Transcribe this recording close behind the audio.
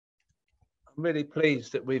I'm really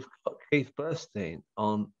pleased that we've got Keith Burstein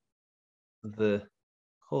on the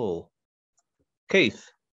call.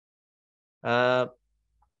 Keith, do you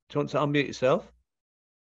want to unmute yourself?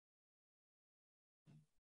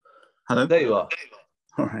 Hello. There you are.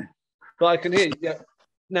 All right. Well, I can hear you. Yeah.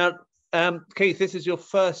 Now, Keith, this is your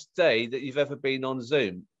first day that you've ever been on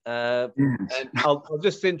Zoom. Yes. And I'll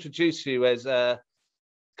just introduce you as a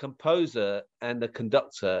composer and a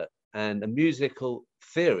conductor and a musical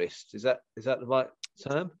theorist. Is that the right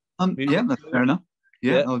term? Yeah, that's fair enough.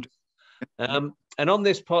 Yeah. And on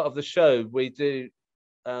this part of the show, we do.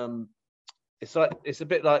 It's a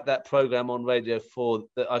bit like that program on Radio 4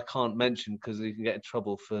 that I can't mention because you can get in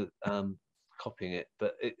trouble for copying it.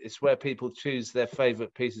 But it's where people choose their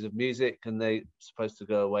favourite pieces of music, and they're supposed to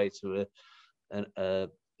go away to a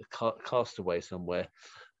castaway somewhere.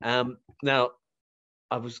 Now,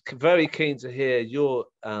 I was very keen to hear your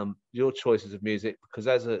choices of music, because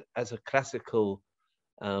as a classical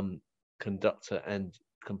conductor and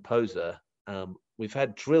composer, we've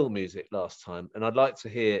had drill music last time, and I'd like to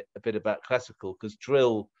hear a bit about classical, because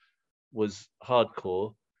drill was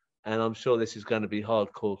hardcore, and I'm sure this is going to be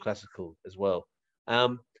hardcore classical as well.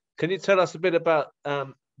 Can you tell us a bit about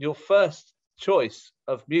your first choice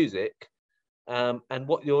of music, and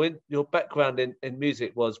what your background in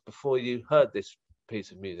music was before you heard this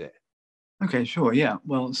piece of music? Okay, sure. Yeah.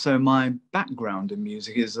 Well, so my background in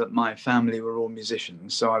music is that my family were all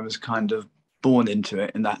musicians, so I was kind of born into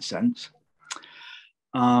it in that sense.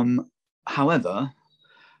 However,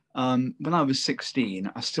 when I was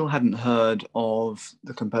 16, I still hadn't heard of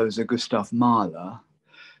the composer Gustav Mahler,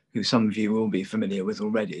 who some of you will be familiar with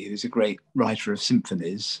already, who's a great writer of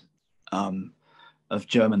symphonies of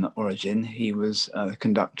German origin. He was a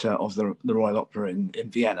conductor of the Royal Opera in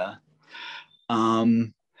Vienna.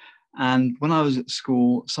 And when I was at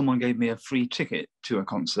school, someone gave me a free ticket to a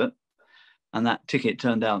concert, and that ticket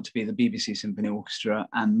turned out to be the BBC Symphony Orchestra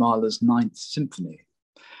and Mahler's Ninth Symphony.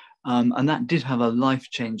 And that did have a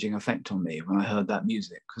life-changing effect on me when I heard that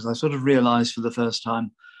music, because I sort of realized for the first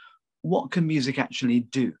time, what can music actually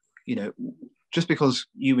do? You know, just because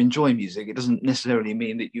you enjoy music, it doesn't necessarily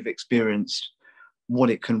mean that you've experienced what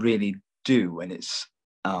it can really do when it's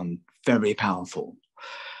very powerful.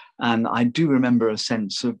 And I do remember a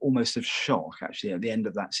sense of almost of shock, actually, at the end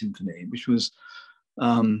of that symphony, which was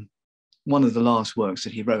one of the last works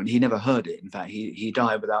that he wrote. And he never heard it. In fact, he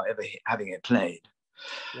died without ever having it played.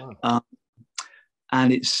 Wow.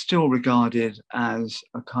 And it's still regarded as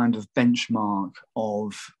a kind of benchmark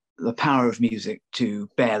of the power of music to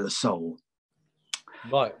bear the soul.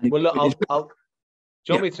 Right. Well, look,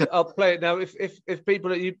 I'll play it now. If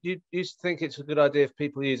people, you used to think it's a good idea if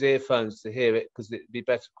people use earphones to hear it because it'd be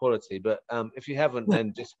better quality. But if you haven't,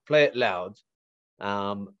 then just play it loud,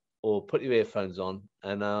 or put your earphones on,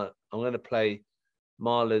 and I'm going to play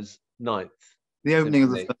Mahler's Ninth. The opening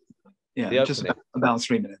Symphony. of the just about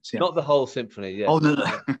 3 minutes. Yeah. Not the whole symphony. Yeah. Oh no.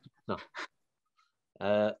 No.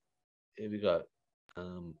 Here we go.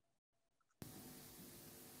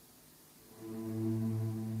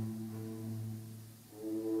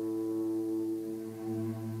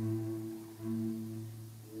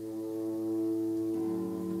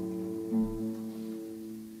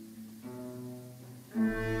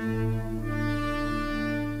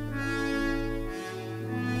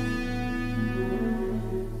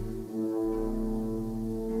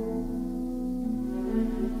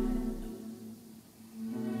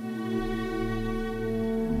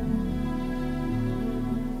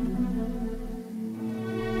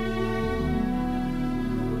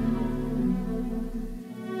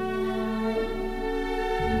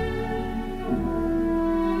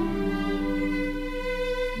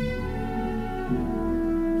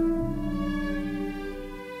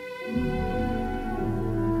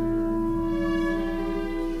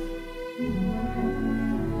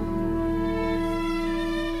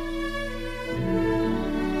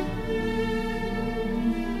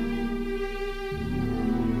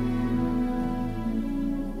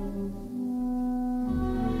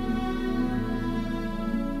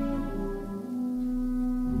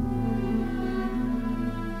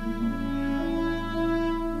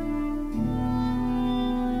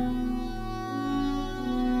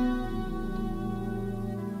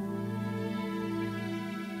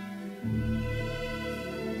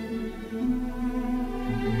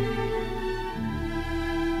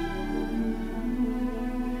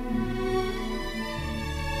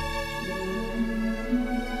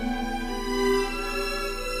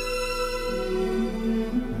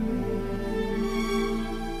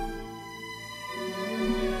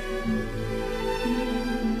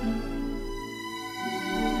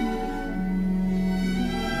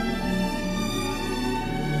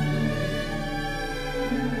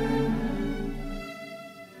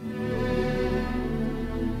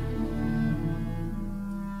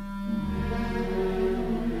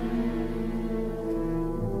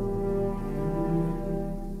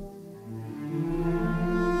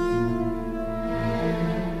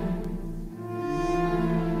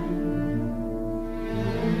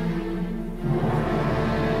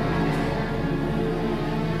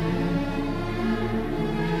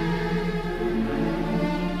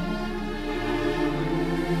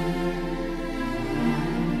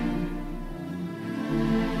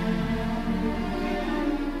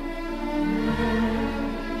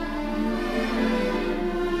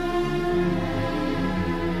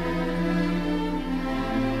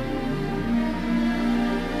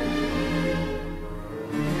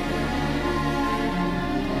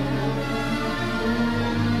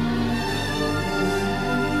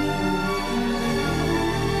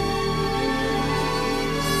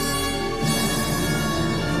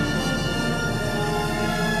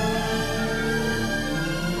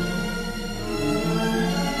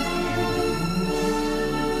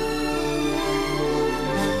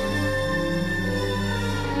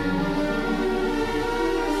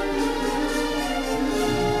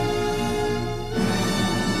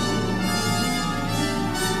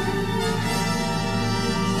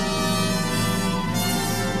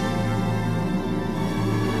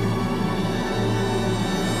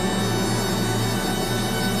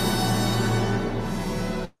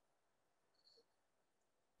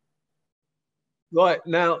 Right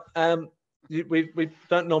now, we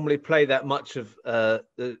don't normally play that much of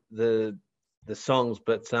the songs,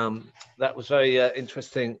 but that was very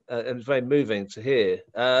interesting and very moving to hear.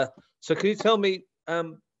 So, can you tell me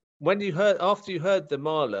when you heard after you heard the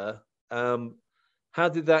Mahler, how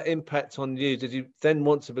did that impact on you? Did you then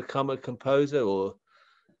want to become a composer, or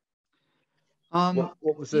what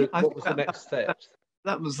was Yeah, the next step?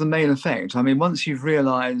 that was the main effect. I mean, once you've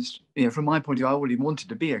realized, from my point of view, I already wanted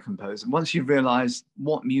to be a composer. Once you've realized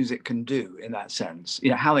what music can do in that sense,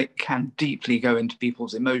 how it can deeply go into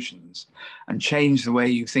people's emotions and change the way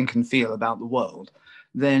you think and feel about the world,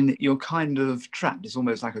 then you're kind of trapped. It's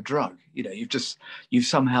almost like a drug. You've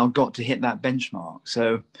somehow got to hit that benchmark.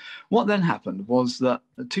 So what then happened was that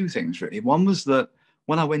two things really. One was that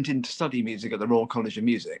when I went in to study music at the Royal College of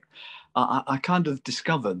Music, I kind of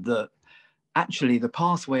discovered that actually the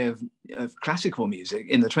pathway of classical music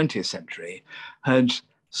in the 20th century had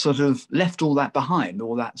sort of left all that behind,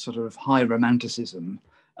 all that sort of high romanticism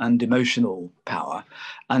and emotional power.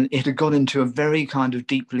 And it had got into a very kind of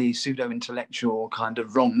deeply pseudo-intellectual kind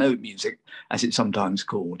of wrong note music, as it's sometimes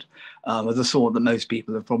called, of the sort that most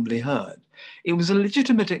people have probably heard. It was a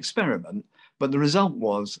legitimate experiment, but the result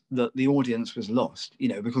was that the audience was lost,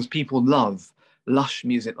 because people love lush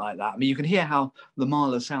music like that. I mean, you can hear how the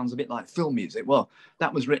Mahler sounds a bit like film music. Well,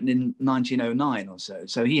 that was written in 1909 or so.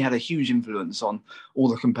 So he had a huge influence on all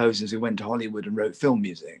the composers who went to Hollywood and wrote film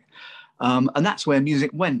music. And that's where music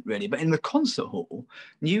went, really. But in the concert hall,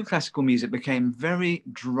 new classical music became very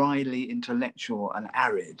dryly intellectual and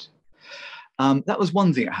arid. That was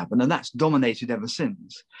one thing that happened, and that's dominated ever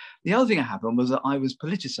since. The other thing that happened was that I was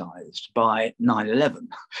politicized by 9/11.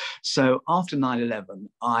 So after 9/11,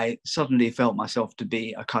 I suddenly felt myself to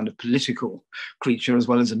be a kind of political creature as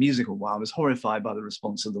well as a musical one. I was horrified by the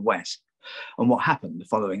response of the West and what happened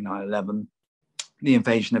following 9/11, the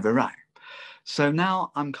invasion of Iraq. So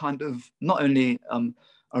now I'm kind of not only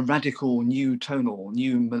a radical, new tonal,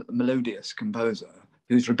 new melodious composer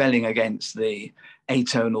who's rebelling against the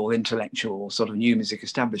atonal, intellectual sort of new music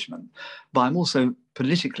establishment, but I'm also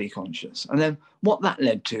politically conscious. And then what that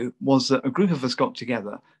led to was that a group of us got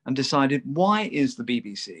together and decided, why is the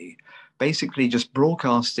BBC basically just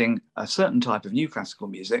broadcasting a certain type of new classical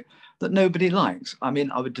music that nobody likes? I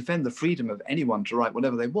mean, I would defend the freedom of anyone to write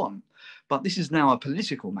whatever they want, but this is now a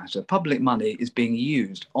political matter. Public money is being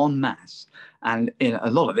used en masse, and in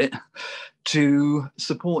a lot of it, to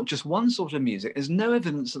support just one sort of music. There's no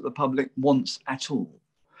evidence that the public wants at all.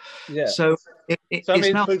 Yeah. So, I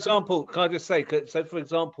mean, for example, can I just say, so for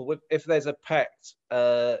example, if there's a packed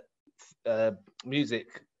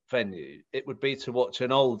music venue, it would be to watch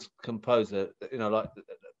an old composer, like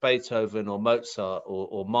Beethoven or Mozart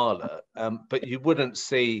or Mahler, but you wouldn't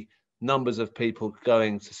see numbers of people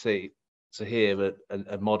going to hear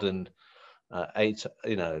a modern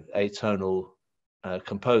atonal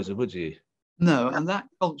composer, would you? No, and that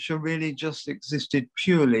culture really just existed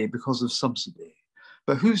purely because of subsidy.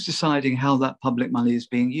 But who's deciding how that public money is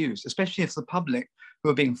being used, especially if the public,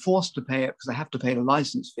 who are being forced to pay it because they have to pay the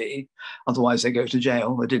license fee, otherwise they go to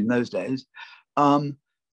jail, they did in those days, don't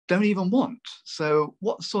even want. So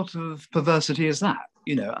what sort of perversity is that?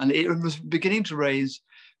 And it was beginning to raise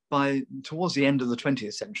towards the end of the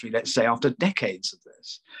 20th century, let's say, after decades of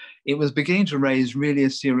this, it was beginning to raise really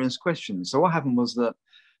a serious question. So what happened was that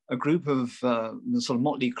a group of the sort of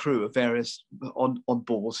motley crew of various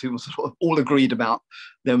oddballs who were sort of all agreed about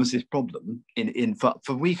there was this problem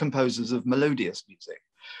for we composers of melodious music.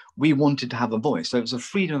 We wanted to have a voice. So it was a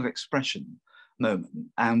freedom of expression moment.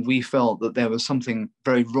 And we felt that there was something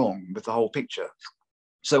very wrong with the whole picture.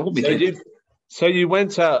 So what we did... So you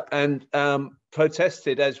went out and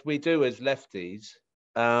protested, as we do as lefties,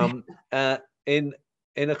 in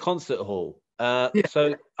a concert hall.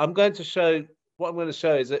 So I'm going to show... What I'm going to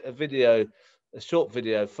show is a short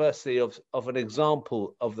video, firstly of an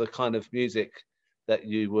example of the kind of music that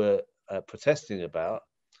you were protesting about,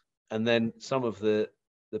 and then some of the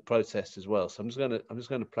protest as well. So I'm just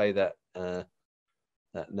going to play that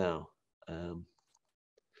now.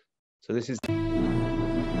 So this is.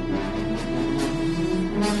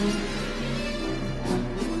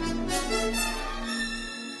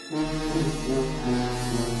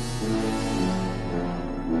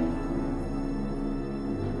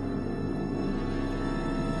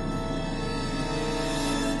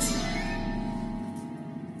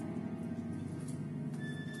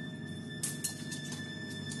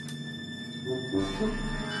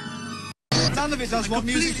 None of it does what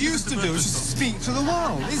music used to do, which is speak to the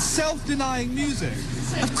world. It's self-denying music.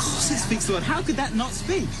 Of course it speaks to the world. How could that not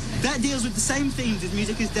speak? That deals with the same themes as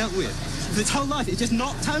music is dealt with. For its whole life, it's just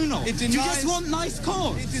not tonal. It denies, you just want nice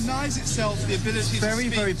chords. It denies itself the ability to speak very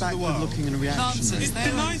to the world. backward-looking and reactionary. It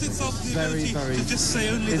denies itself the ability to just say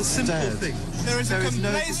only the simple thing. There is a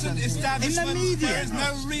complacent establishment. In the media. There is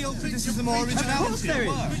no real criticism or originality. Of course there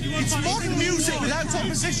is. It's modern music without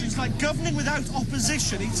opposition. It's like governing without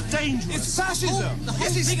opposition. It's dangerous. It's fascism.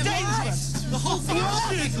 Yes, it's dangerous. The whole thing is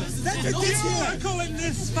fascism. That's You're calling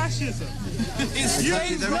this fascism. It's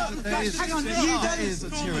dangerous. Hang on, there is a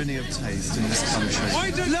tyranny of taste in this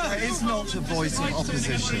country. There is not a voice of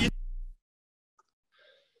opposition.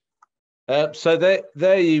 So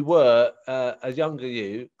there you were, a younger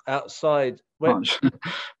you, outside.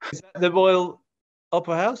 Is that the Royal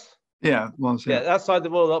Opera House? Yeah, it was. Yeah, outside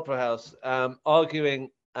the Royal Opera House,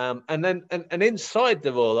 arguing, and then inside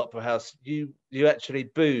the Royal Opera House, you actually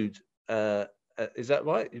booed. Is that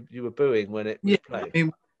right? You were booing when it was played. I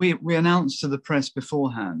mean, we announced to the press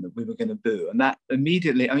beforehand that we were going to boo, and that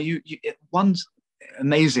immediately. I mean, one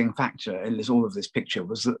amazing factor in all of this picture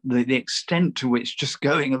was that the extent to which just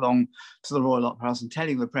going along to the Royal Opera House and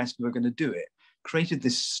telling the press we were going to do it created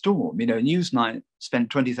this storm. You know, Newsnight spent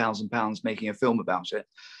 £20,000 making a film about it.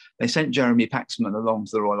 They sent Jeremy Paxman along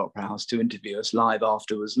to the Royal Opera House to interview us live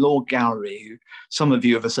afterwards. Lord Gowrie, who some of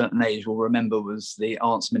you of a certain age will remember was the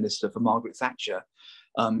arts minister for Margaret Thatcher,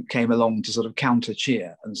 came along to sort of counter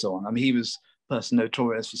cheer and so on. I mean, he was a person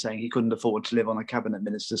notorious for saying he couldn't afford to live on a cabinet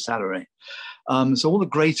minister's salary. So all the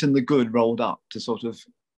great and the good rolled up to sort of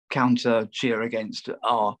counter cheer against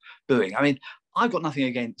our booing. I mean, I've got nothing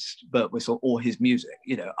against Burt Whistle or his music.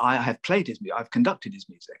 You know, I have played his music, I've conducted his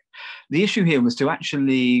music. The issue here was to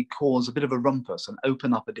actually cause a bit of a rumpus and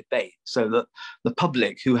open up a debate so that the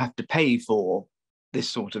public who have to pay for this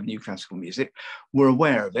sort of new classical music were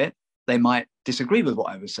aware of it. They might disagree with what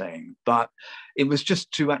I was saying, but it was just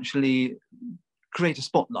to actually create a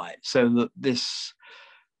spotlight so that this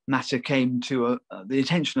matter came to the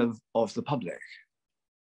attention of the public.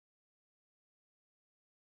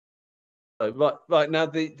 Right now,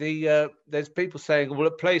 there's people saying, "Well,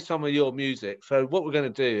 play some of your music." So what we're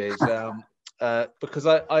going to do is, because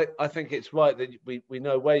I think it's right that we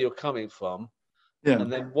know where you're coming from,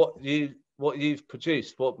 and then what you've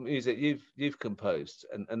produced, what music you've composed,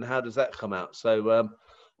 and how does that come out. So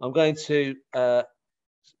I'm going to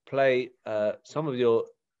play some of your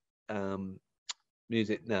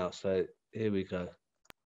music now. So here we go.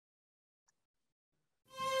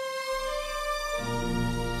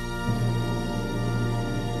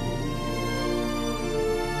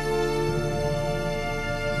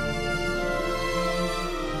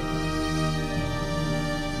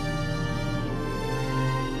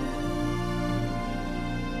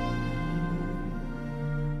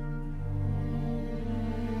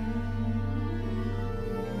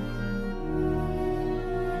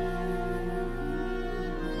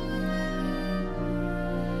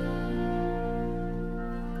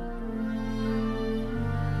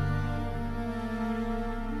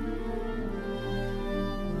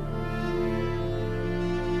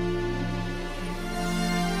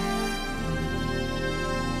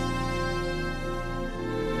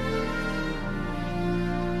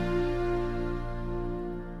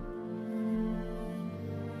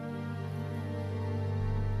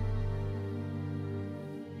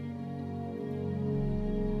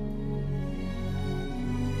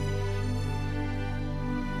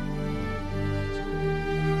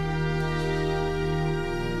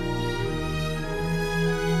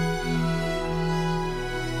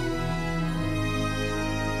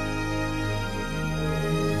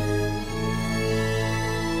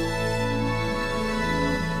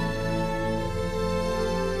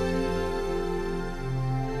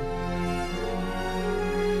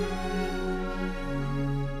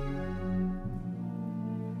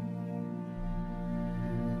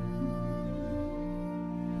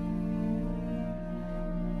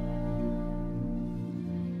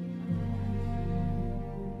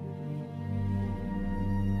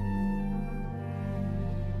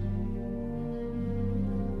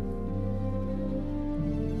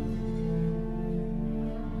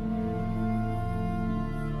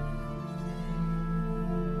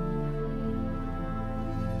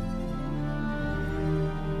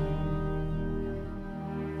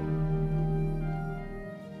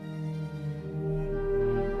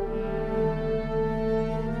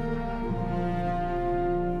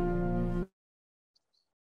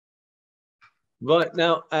 Right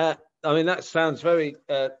now, I mean, that sounds very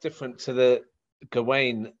different to the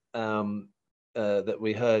Gawain that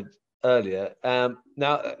we heard earlier.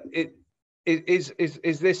 Now,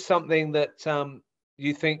 is this something that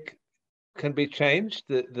you think can be changed,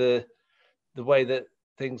 the way that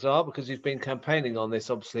things are, because you've been campaigning on this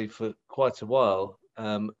obviously for quite a while?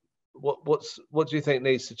 What do you think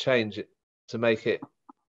needs to change it to make it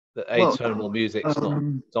that atonal music's not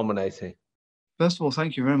dominating? First of all,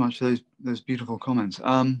 thank you very much for those beautiful comments.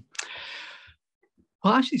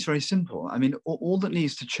 Well, actually, it's very simple. I mean, all that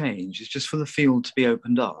needs to change is just for the field to be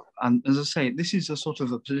opened up. And as I say, this is a sort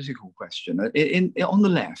of a political question. On the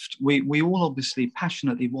left, we all obviously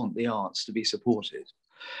passionately want the arts to be supported.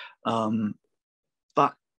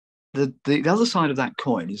 But the other side of that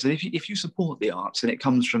coin is that if you support the arts and it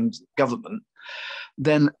comes from government,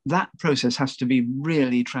 then that process has to be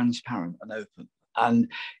really transparent and open.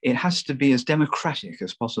 And it has to be as democratic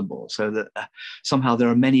as possible, so that somehow there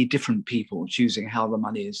are many different people choosing how the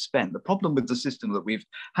money is spent. The problem with the system that we've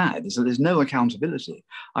had is that there's no accountability.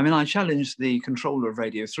 I mean, I challenged the controller of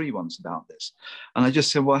Radio 3 once about this. And I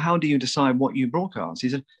just said, well, how do you decide what you broadcast? He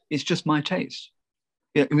said, it's just my taste.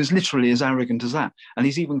 Yeah, it was literally as arrogant as that. And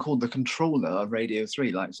he's even called the controller of Radio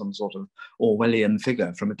 3 like some sort of Orwellian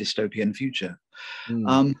figure from a dystopian future.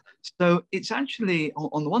 So it's actually,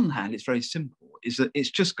 on the one hand, it's very simple, is that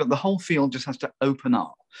it's just got, the whole field just has to open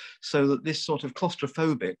up so that this sort of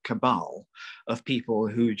claustrophobic cabal of people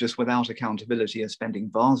who just without accountability are spending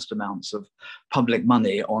vast amounts of public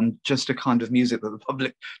money on just a kind of music that the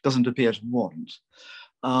public doesn't appear to want,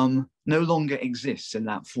 no longer exists in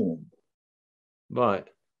that form. Right,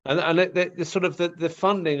 and the sort of the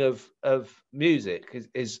funding of music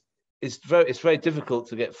is very difficult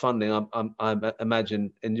to get funding. I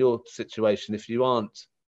imagine in your situation, if you aren't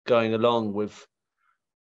going along with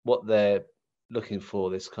what they're looking for,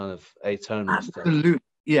 this kind of atonal stuff. Absolutely,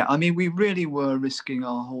 yeah. I mean, we really were risking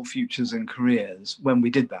our whole futures and careers when we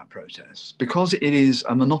did that protest, because it is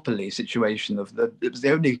a monopoly situation of it was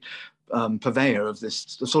the only purveyor of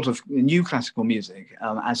this sort of new classical music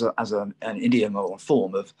as an idiom or a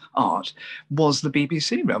form of art was the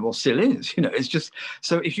BBC, well, still is. You know, it's just,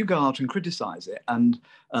 so if you go out and criticize it and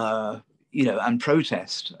and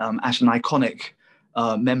protest as an iconic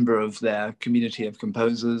member of their community of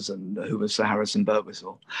composers, and who was Sir Harrison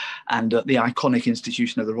Birtwistle, and the iconic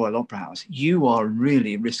institution of the Royal Opera House, you are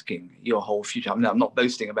really risking your whole future. I mean, I'm not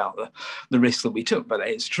boasting about the risk that we took, but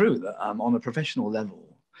it's true that on a professional level,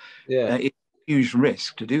 it's a huge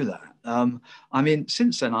risk to do that. I mean,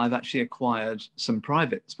 since then, I've actually acquired some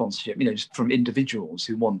private sponsorship, just from individuals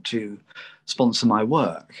who want to sponsor my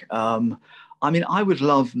work. I mean, I would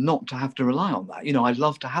love not to have to rely on that. I'd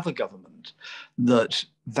love to have a government that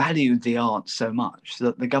valued the arts so much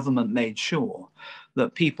that the government made sure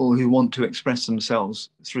that people who want to express themselves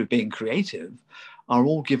through being creative are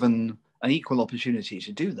all given an equal opportunity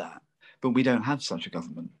to do that. But we don't have such a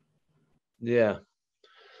government. Yeah.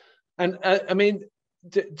 And I mean,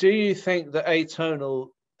 do you think that atonal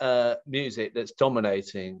music that's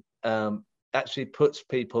dominating actually puts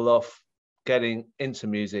people off getting into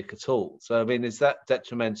music at all? So I mean, is that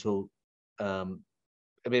detrimental? I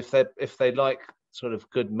mean, if they like sort of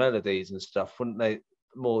good melodies and stuff, wouldn't they,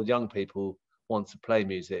 more young people, want to play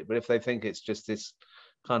music? But if they think it's just this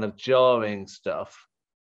kind of jarring stuff,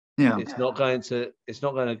 it's not going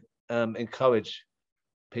to encourage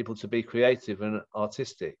people to be creative and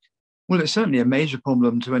artistic. Well, it's certainly a major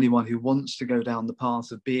problem to anyone who wants to go down the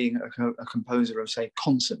path of being a composer of, say,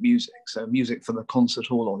 concert music, so music for the concert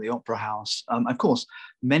hall or the opera house. Of course,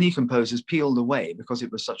 many composers peeled away because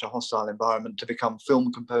it was such a hostile environment to become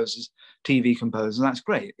film composers, TV composers, and that's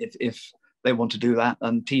great if they want to do that,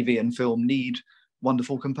 and TV and film need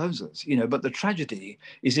wonderful composers, but the tragedy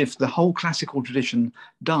is if the whole classical tradition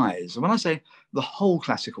dies. And when I say the whole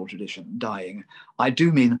classical tradition dying, I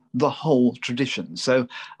do mean the whole tradition. So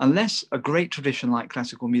unless a great tradition like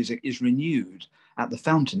classical music is renewed at the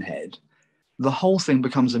fountainhead, the whole thing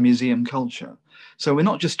becomes a museum culture. So we're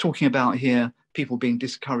not just talking about here people being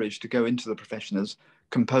discouraged to go into the profession as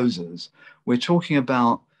composers. We're talking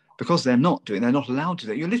about, because they're not allowed to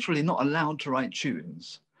do it. You're literally not allowed to write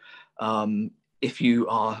tunes. If you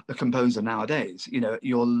are a composer nowadays,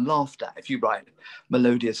 you're laughed at. If you write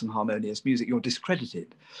melodious and harmonious music, you're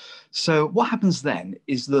discredited. So what happens then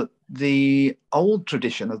is that the old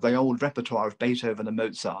tradition of the old repertoire of Beethoven and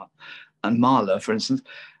Mozart and Mahler, for instance,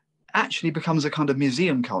 actually becomes a kind of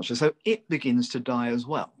museum culture. So it begins to die as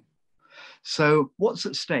well. So what's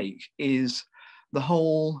at stake is the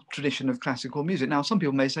whole tradition of classical music. Now, some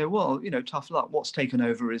people may say, well, tough luck. What's taken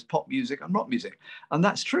over is pop music and rock music. And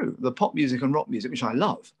that's true. The pop music and rock music, which I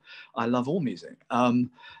love all music,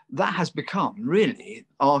 that has become really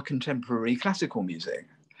our contemporary classical music.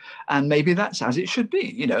 And maybe that's as it should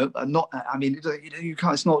be, you know, not, I mean, you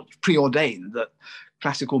can't, it's not preordained that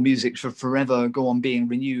classical music should forever go on being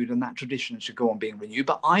renewed and that tradition should go on being renewed.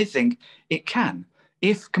 But I think it can,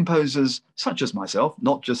 if composers such as myself,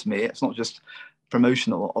 not just me, it's not just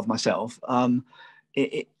promotional of myself,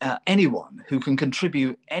 anyone who can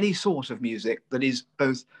contribute any sort of music that is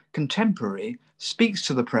both contemporary, speaks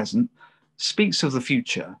to the present, speaks of the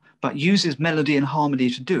future, but uses melody and harmony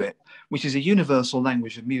to do it, which is a universal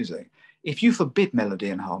language of music. If you forbid melody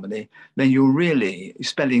and harmony, then you're really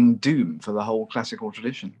spelling doom for the whole classical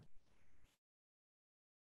tradition.